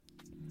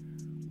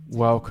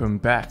Welcome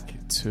back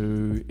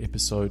to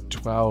episode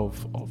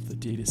 12 of the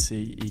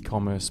D2C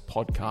e-commerce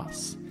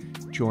podcast,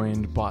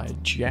 joined by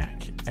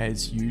Jack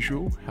as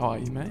usual. How are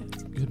you,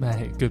 mate? Good,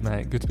 mate.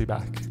 Good to be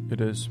back.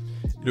 It is.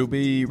 It'll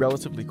be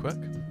relatively quick.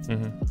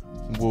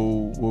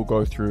 We'll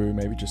go through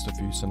maybe just a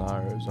few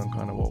scenarios on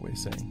kind of what we're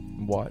seeing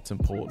and why it's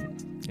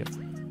important. Yep.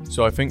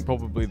 So I think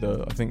probably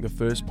the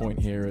first point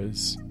here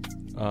is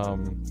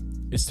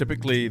it's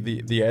typically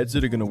the ads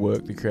that are going to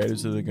work, the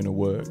creatives that are going to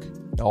work,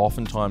 are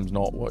oftentimes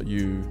not what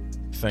you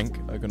think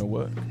are going to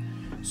work.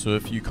 So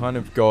if you kind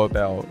of go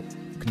about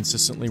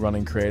consistently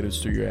running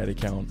creatives through your ad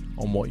account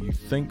on what you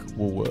think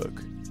will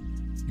work,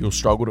 you'll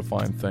struggle to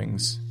find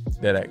things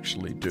that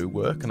actually do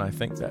work. And I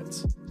think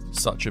that's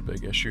such a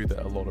big issue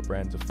that a lot of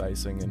brands are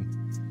facing,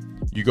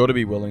 and you got to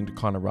be willing to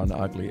kind of run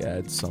ugly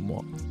ads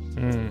somewhat.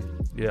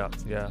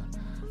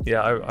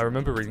 I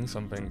remember reading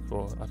something,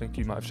 or I think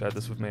you might have shared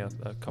this with me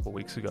a couple of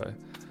weeks ago,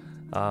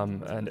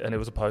 and it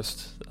was a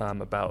post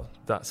about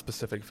that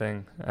specific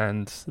thing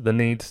and the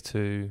need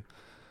to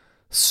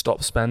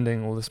stop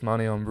spending all this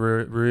money on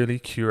really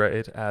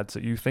curated ads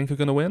that you think are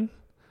going to win,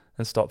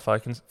 and stop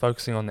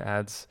focusing on the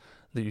ads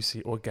that you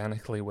see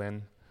organically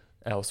win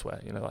elsewhere.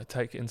 You know, like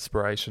take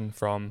inspiration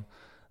from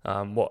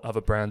what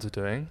other brands are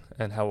doing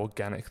and how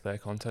organic their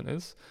content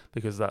is,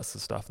 because that's the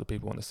stuff that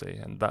people want to see,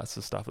 and that's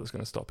the stuff that's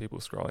going to stop people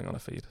scrolling on a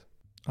feed.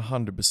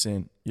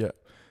 100%, yeah.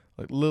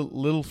 Like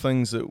little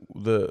things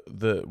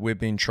that we've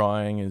been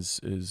trying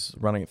is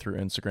running it through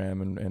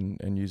Instagram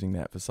and using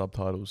that for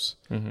subtitles.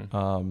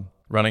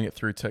 Running it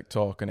through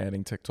TikTok and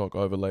adding TikTok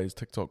overlays,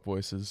 TikTok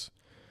voices,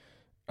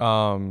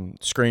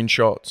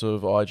 screenshots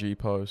of IG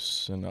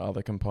posts and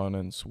other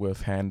components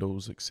with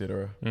handles,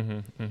 etc.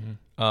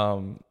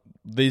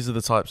 These are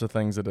the types of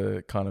things that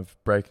are kind of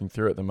breaking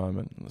through at the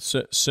moment.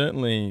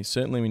 Certainly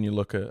when you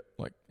look at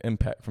like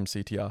impact from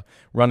CTR,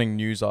 running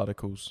news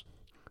articles.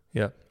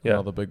 Yeah.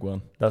 Another big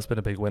one. That's been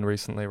a big win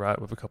recently, right,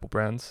 with a couple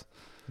brands.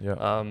 Yeah.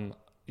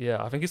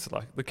 I think it's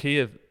like the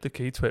key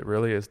to it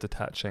really is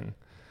detaching,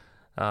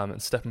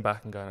 and stepping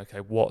back and going, okay,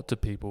 what do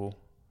people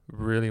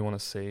really want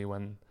to see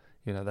when,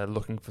 you know, they're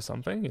looking for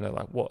something? You know,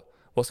 like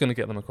what's going to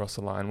get them across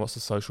the line? What's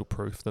the social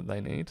proof that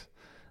they need?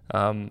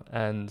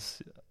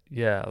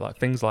 Like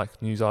things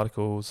like news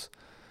articles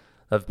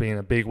have been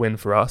a big win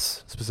for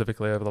us,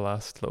 specifically over the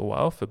last little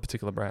while. For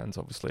particular brands,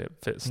 obviously it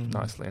fits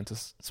nicely into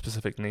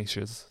specific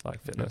niches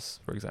like fitness,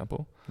 for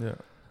example. Yeah.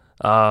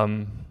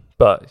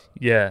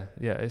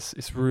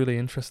 It's really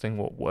interesting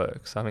what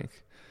works. I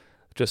think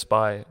just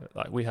by,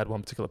 like, we had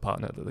one particular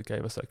partner that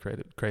gave us that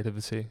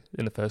creativity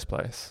in the first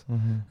place,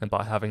 and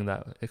by having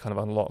that, it kind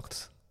of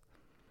unlocked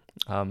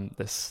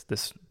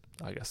this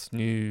I guess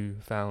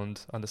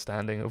newfound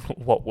understanding of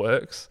what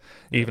works,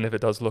 even if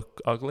it does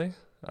look ugly.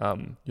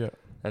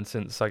 And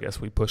since I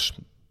guess we push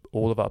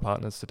all of our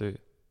partners to do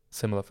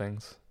similar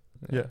things.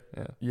 Yeah,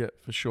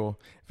 for sure.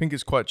 I think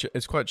it's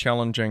quite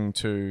challenging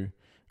to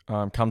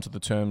come to the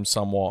terms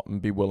somewhat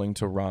and be willing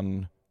to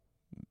run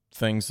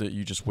things that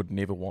you just would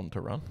never want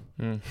to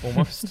run,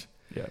 almost.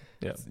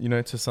 Yeah. You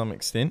know, to some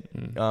extent.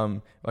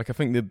 Like I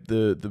think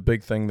the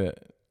big thing that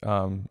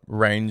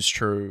reigns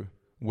true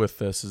with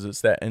this is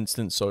it's that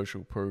instant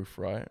social proof,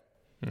 right?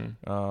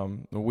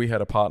 We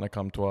had a partner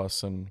come to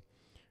us and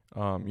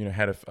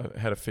had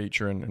a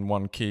feature in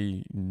one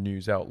key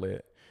news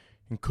outlet,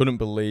 and couldn't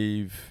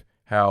believe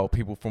how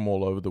people from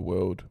all over the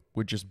world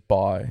would just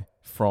buy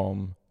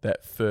from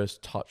that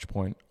first touch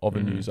point of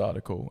a news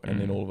article, and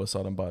then all of a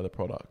sudden buy the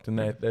product. And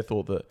they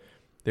thought that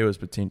there was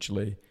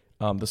potentially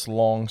this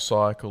long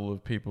cycle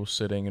of people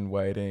sitting and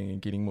waiting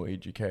and getting more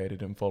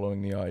educated and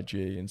following the IG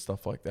and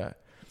stuff like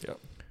that. Yeah.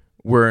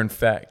 Where in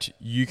fact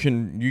you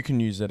can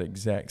use that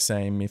exact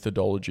same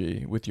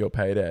methodology with your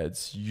paid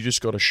ads. You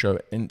just got to show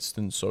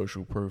instant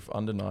social proof,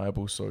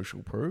 undeniable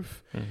social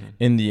proof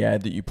in the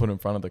ad that you put in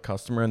front of the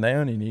customer, and they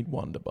only need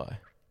one to buy.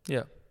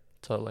 Yeah,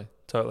 totally.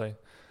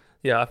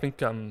 Yeah, I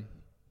think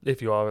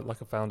if you are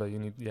like a founder, you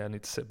need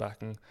to sit back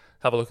and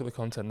have a look at the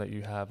content that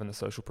you have and the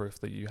social proof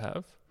that you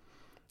have,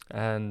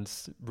 and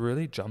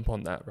really jump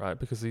on that, right?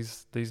 Because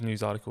these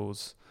news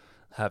articles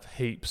have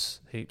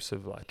heaps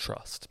of like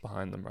trust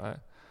behind them, right?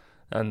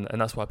 And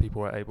that's why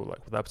people are able,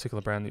 like with that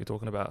particular brand that you're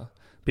talking about,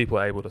 people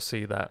are able to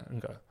see that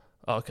and go,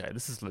 oh, okay,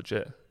 this is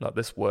legit. Like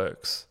this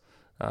works.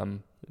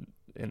 In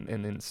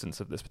instance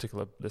of this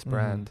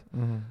brand,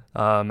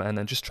 and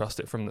then just trust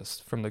it from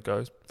the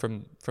go.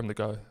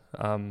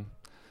 And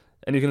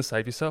you're going to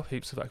save yourself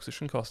heaps of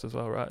acquisition cost as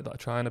well, right? Like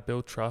trying to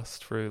build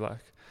trust through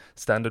like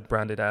standard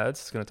branded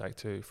ads, it's going to take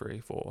 2, 3,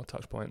 4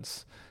 touch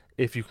points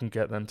if you can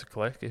get them to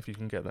click, if you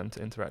can get them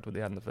to interact with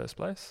the ad in the first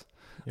place.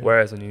 Yeah.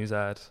 Whereas a news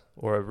ad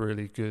or a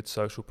really good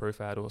social proof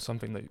ad or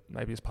something that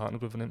maybe is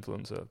partnered with an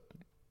influencer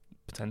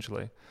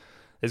potentially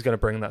is going to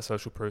bring that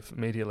social proof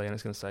immediately, and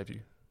it's going to save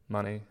you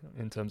money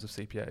in terms of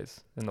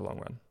CPAs in the long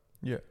run.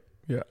 Yeah,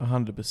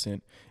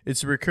 100%.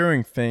 It's a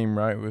recurring theme,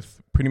 right,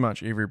 with pretty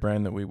much every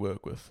brand that we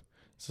work with.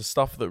 It's the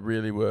stuff that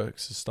really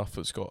works, the stuff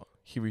that's got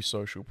heavy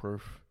social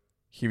proof,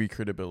 heavy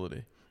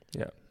credibility.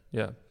 Yeah.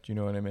 Do you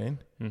know what I mean?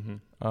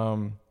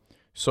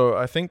 So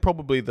I think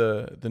probably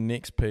the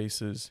next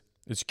piece is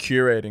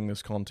curating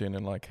this content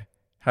and like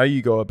how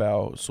you go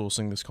about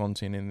sourcing this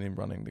content and then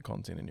running the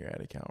content in your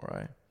ad account,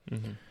 right?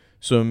 Mm-hmm.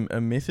 So a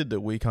method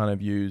that we kind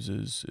of use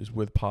is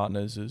with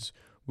partners is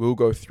we'll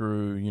go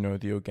through, you know,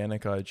 the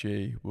organic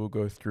IG, we'll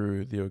go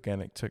through the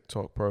organic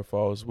TikTok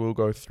profiles, we'll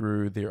go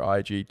through their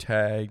IG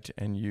tagged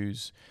and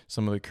use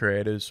some of the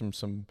creators from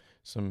some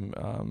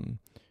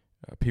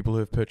people who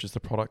have purchased the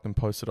product and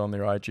posted on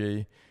their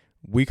IG.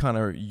 We kind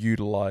of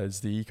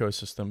utilize the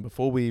ecosystem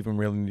before we even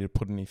really need to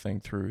put anything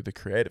through the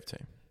creative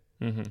team.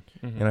 Mm-hmm.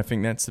 Mm-hmm. And I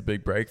think that's the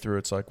big breakthrough.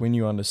 It's like when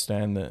you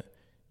understand that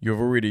you've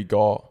already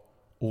got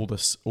all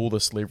this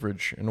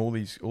leverage and all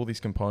these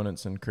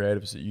components and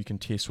creatives that you can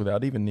test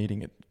without even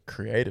needing a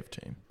creative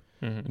team.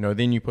 Mm-hmm. You know,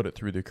 then you put it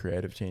through the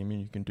creative team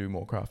and you can do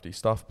more crafty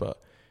stuff. But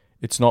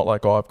it's not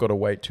like, oh, I've got to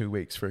wait 2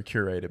 weeks for a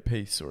curated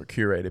piece or a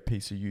curated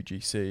piece of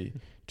UGC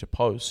to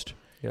post.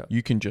 Yeah.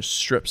 You can just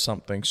strip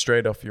something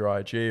straight off your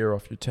IG or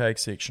off your tag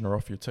section or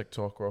off your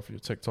TikTok or off your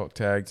TikTok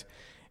tags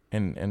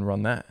and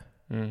run that.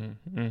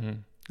 Mm-hmm. Mm-hmm.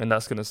 And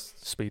that's going to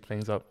speed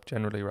things up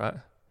generally, right?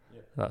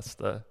 Yeah. That's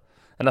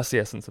the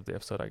essence of the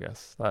episode, I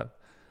guess. Like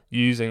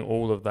using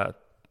all of that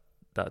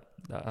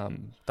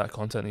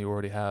content that you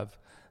already have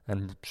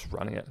and just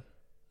running it.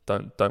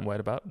 Don't wait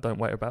about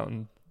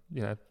and,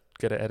 you know,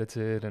 get it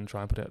edited and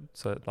try and put it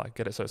so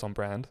it's on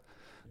brand.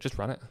 Just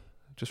run it.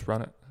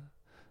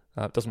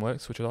 If it doesn't work,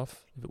 switch it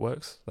off. If it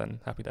works, then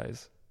happy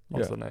days.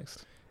 On to the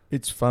next.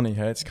 It's funny,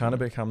 hey? It's kind of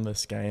become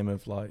this game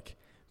of like,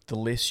 the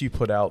less you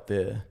put out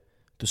there,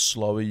 the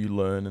slower you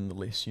learn and the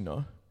less you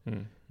know.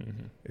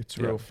 Mm-hmm. It's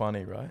real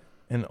funny, right?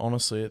 And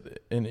honestly,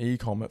 in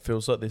e-com, it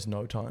feels like there's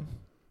no time.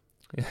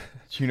 Yeah.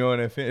 Do you know what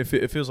I mean?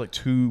 It feels like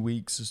 2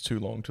 weeks is too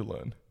long to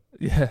learn.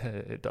 Yeah,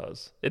 it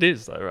does. It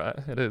is though, right?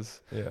 It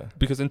is. Yeah.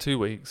 Because in 2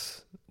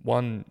 weeks,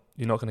 one,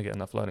 you're not going to get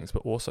enough learnings,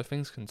 but also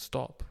things can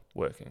stop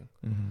working.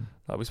 Mm-hmm.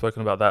 Like we've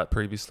spoken about that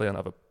previously on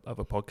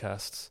other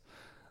podcasts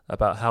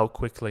about how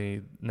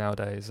quickly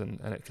nowadays, and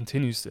it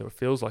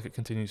feels like it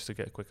continues to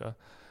get quicker,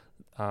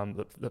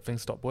 that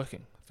things stop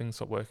working. Things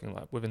stop working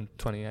like within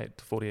 24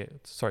 to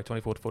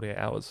 48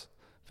 hours.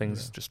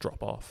 Things just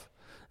drop off.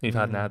 And you've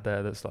had an ad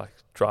there that's like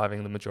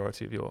driving the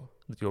majority of your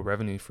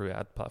revenue through your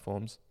ad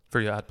platform,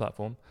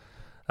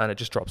 and it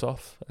just drops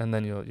off, and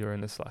then you're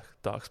in this like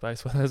dark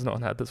space where there's not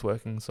an ad that's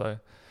working. So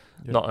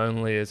not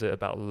only is it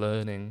about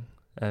learning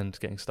and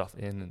getting stuff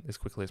in as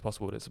quickly as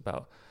possible, but it's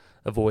about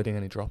avoiding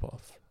any drop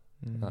off.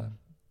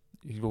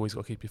 You've always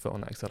got to keep your foot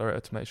on that accelerator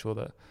to make sure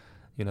that,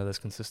 you know, there's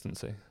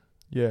consistency.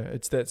 Yeah,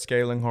 it's that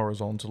scaling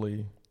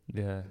horizontally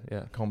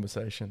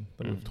conversation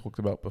that we've talked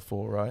about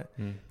before, right?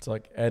 It's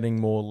like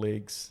adding more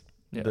legs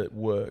that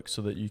work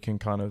so that you can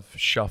kind of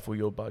shuffle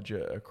your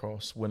budget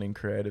across winning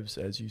creatives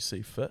as you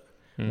see fit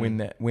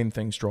when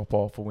things drop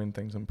off or when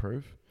things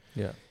improve.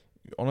 Yeah.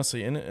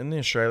 Honestly, in the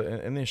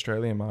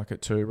Australian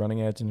market too,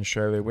 running ads in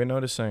Australia, we're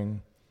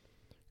noticing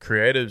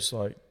creatives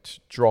like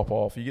drop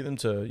off. You get them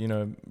to, you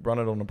know, run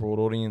it on a broad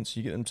audience.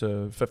 You get them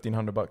to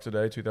 $1,500 a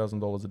day,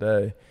 $2,000 a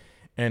day,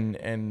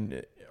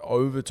 and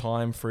over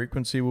time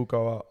frequency will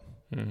go up.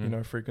 You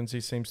know, frequency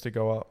seems to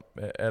go up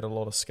at a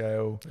lot of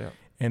scale,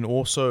 and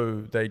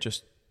also the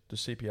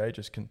CPA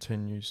just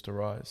continues to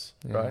rise,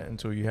 right?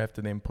 Until you have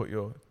to then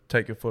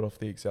take your foot off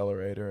the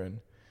accelerator and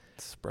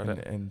spread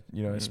it, and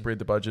you know, spread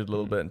the budget a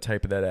little bit and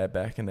taper that ad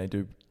back, and they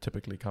do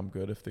typically come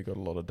good if they've got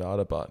a lot of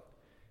data, but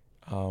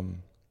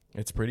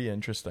it's pretty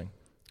interesting.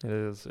 It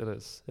is.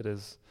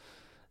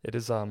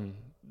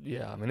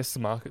 Yeah, I mean, it's the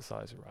market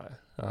size, right?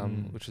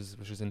 Which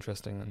is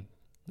interesting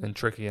and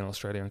tricky in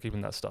Australia, and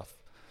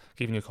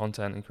keeping your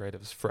content and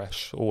creatives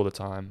fresh all the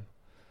time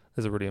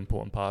is a really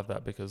important part of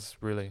that, because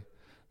really,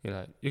 you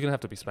know, you're going to have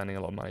to be spending a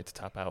lot of money to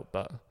tap out,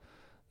 but,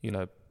 you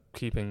know,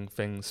 keeping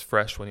things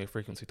fresh when your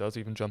frequency does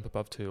even jump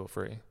above 2 or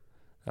 3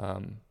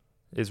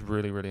 is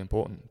really, really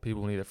important.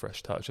 People need a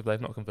fresh touch. If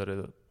they've not converted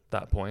at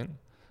that point,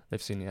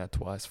 they've seen the ad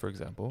twice, for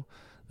example,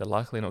 they're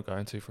likely not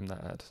going to from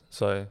that ad.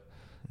 So,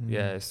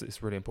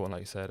 it's really important,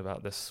 like you said,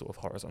 about this sort of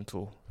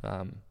horizontal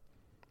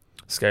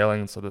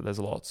scaling, so that there's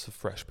lots of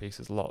fresh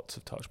pieces, lots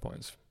of touch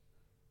points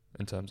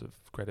in terms of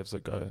creatives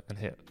that go and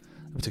hit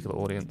a particular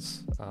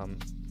audience.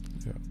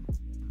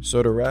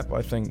 So to wrap,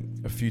 I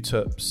think a few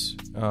tips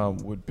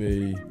would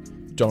be,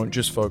 don't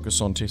just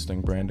focus on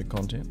testing branded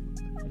content.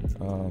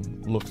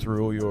 Look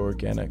through all your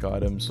organic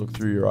items, look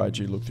through your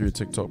IG, look through your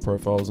TikTok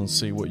profiles, and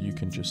see what you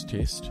can just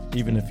test,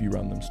 even if you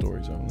run them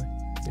stories only.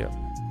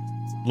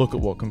 Look at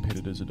what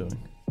competitors are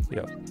doing.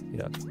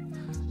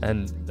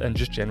 And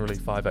just generally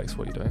 5x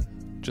what you're doing.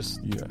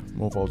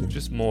 More volume.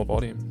 Just more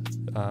volume.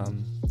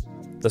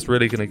 That's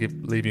really going to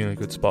leave you in a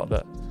good spot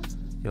that,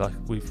 like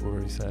we've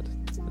already said,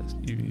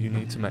 you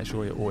need to make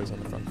sure you're always on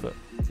the front foot.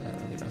 I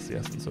think that's the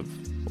essence of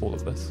all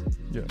of this.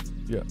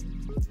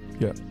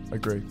 Yeah,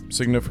 agree.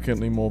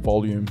 Significantly more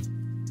volume,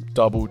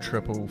 double,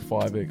 triple,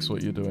 5x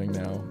what you're doing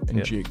now.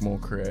 Inject more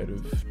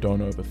creative. Don't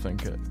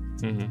overthink it.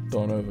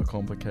 Don't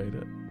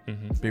overcomplicate it.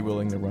 Be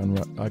willing to run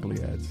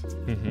ugly ads.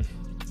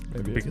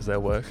 Because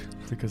they'll work.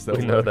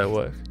 We know they'll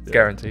work.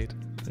 Guaranteed.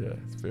 Yeah,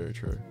 it's very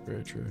true.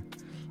 Very true.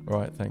 All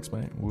right, thanks,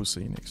 mate. We'll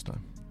see you next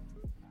time.